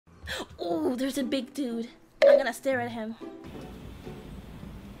Oh, there's a big dude. I'm gonna stare at him.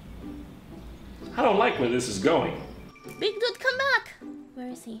 I don't like where this is going. Big dude, come back! Where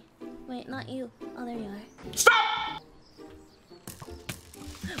is he? Wait, not you. Oh, there you are. Stop!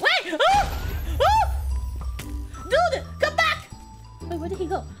 Wait! Oh! Oh! Dude, come back! Wait, where did he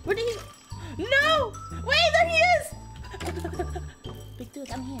go? Where did he go? No! Wait, there he is! Big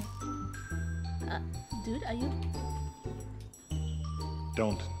dude, I'm here. Dude, are you...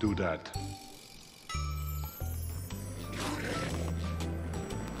 Don't do that.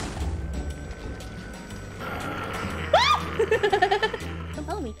 Come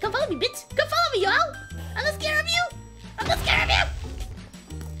follow me. Come follow me, bitch. Come follow me, y'all. I'm not scared of you. I'm not scared of you.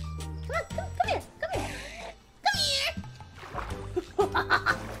 Come on. Come here. Come here. Come here.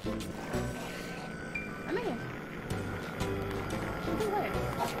 I'm right here. Okay, where?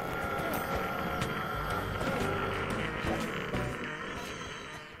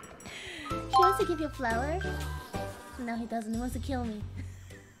 He wants to give you a flower. No, he doesn't. He wants to kill me.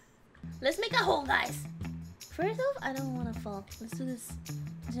 Let's make a hole, guys. First off, I don't want to fall. Let's do this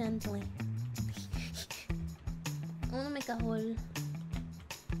gently. I want to make a hole.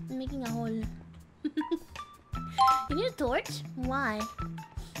 I'm making a hole. You need a torch? Why?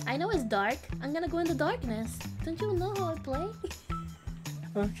 I know it's dark. I'm gonna go in the darkness. Don't you know how I play?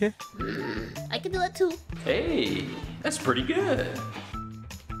 Okay. I can do that too. Hey, that's pretty good.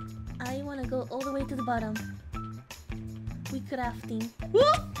 I want to go all the way to the bottom. We crafting. Woo!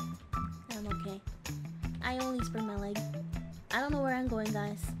 I'm okay. I only sprained my leg. I don't know where I'm going,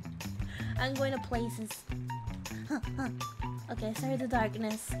 guys. I'm going to places. Okay, sorry the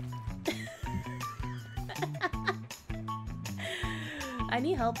darkness. I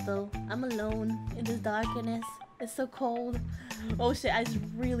need help though. I'm alone in this darkness. It's so cold. Oh shit, it's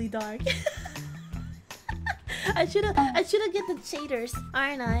really dark. I shoulda get the shaders,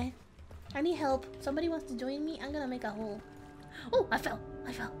 aren't I? I need help. Somebody wants to join me? I'm gonna make a hole. Oh, I fell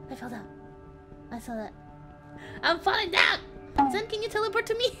down. I saw that. I'm falling down! Zen, can you teleport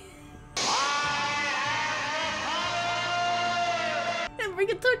to me? And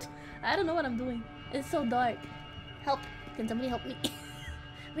bring a torch. I don't know what I'm doing. It's so dark. Help. Can somebody help me?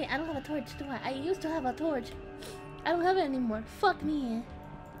 Wait, I don't have a torch, do I? I used to have a torch. I don't have it anymore. Fuck me.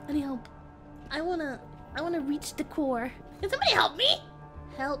 I need help. I wanna reach the core. Can somebody help me?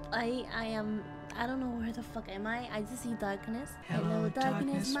 Help. I don't know where the fuck am I? I just see darkness. Hello,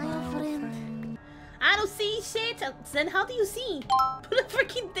 darkness, my old friend. I don't see shit. Then how do you see? Put a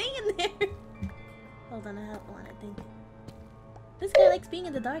freaking thing in there. Hold on, I have one, I think. This guy likes being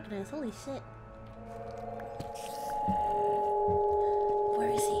in the darkness. Holy shit.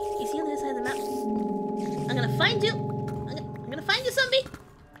 Where is he? Is he on the other side of the map? I'm gonna find you. I'm gonna find you, zombie.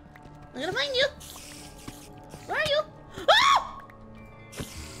 I'm gonna find you. Where are you? Oh!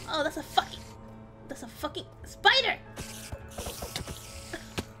 Oh, that's a fucking spider.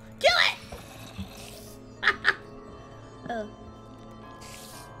 Kill it. Oh.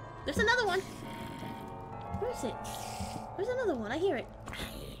 There's another one. Where is it? There's another one. I hear it.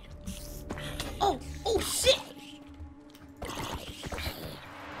 Oh! Oh shit!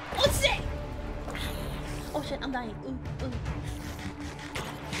 Oh shit! Oh shit! I'm dying. Ooh, ooh.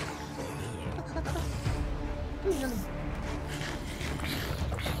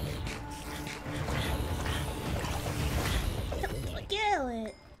 Kill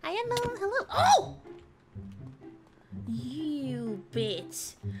it. I am hello. Oh! You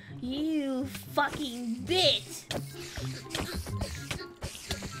bitch. You fucking bitch.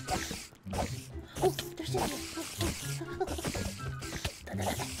 Oh, there's shit here.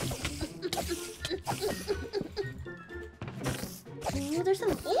 Oh, there's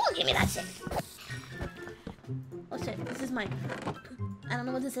some. Oh, give me that shit. Oh shit, this is mine. I don't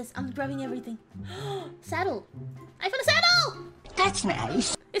know what this is. I'm grabbing everything. Saddle. I found a saddle. That's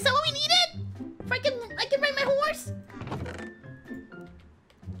nice. Is that what we needed? I can ride my horse.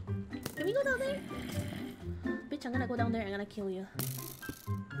 Can we go down there? Bitch, I'm gonna go down there. I'm gonna kill you.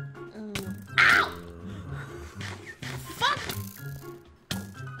 Ow! Fuck!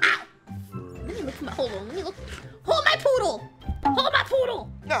 Ow! Let me look for my. Hold on. Let me look. Hold my poodle! Hold my poodle!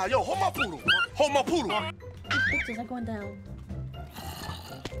 Nah, yo, hold my poodle. Hold my poodle. These bitches are going down.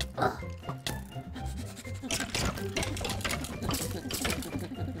 Ugh.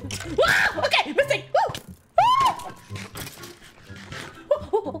 Wow! Okay, mistake! Woo!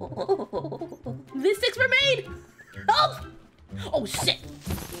 Woo! Mistakes were made! Help! Oh shit!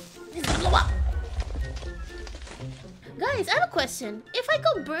 This is gonna blow up! Guys, I have a question. If I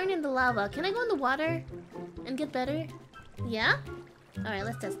go burn in the lava, can I go in the water and get better? Yeah? Alright,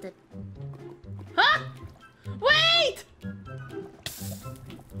 let's test it. Huh? Wait!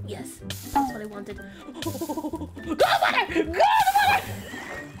 Yes. Yes, that's what I wanted. Go water! Go water!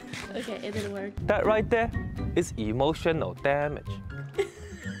 Okay, it didn't work. That right there is emotional damage.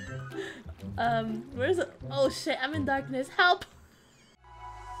 Where's the... Oh shit, I'm in darkness. Help!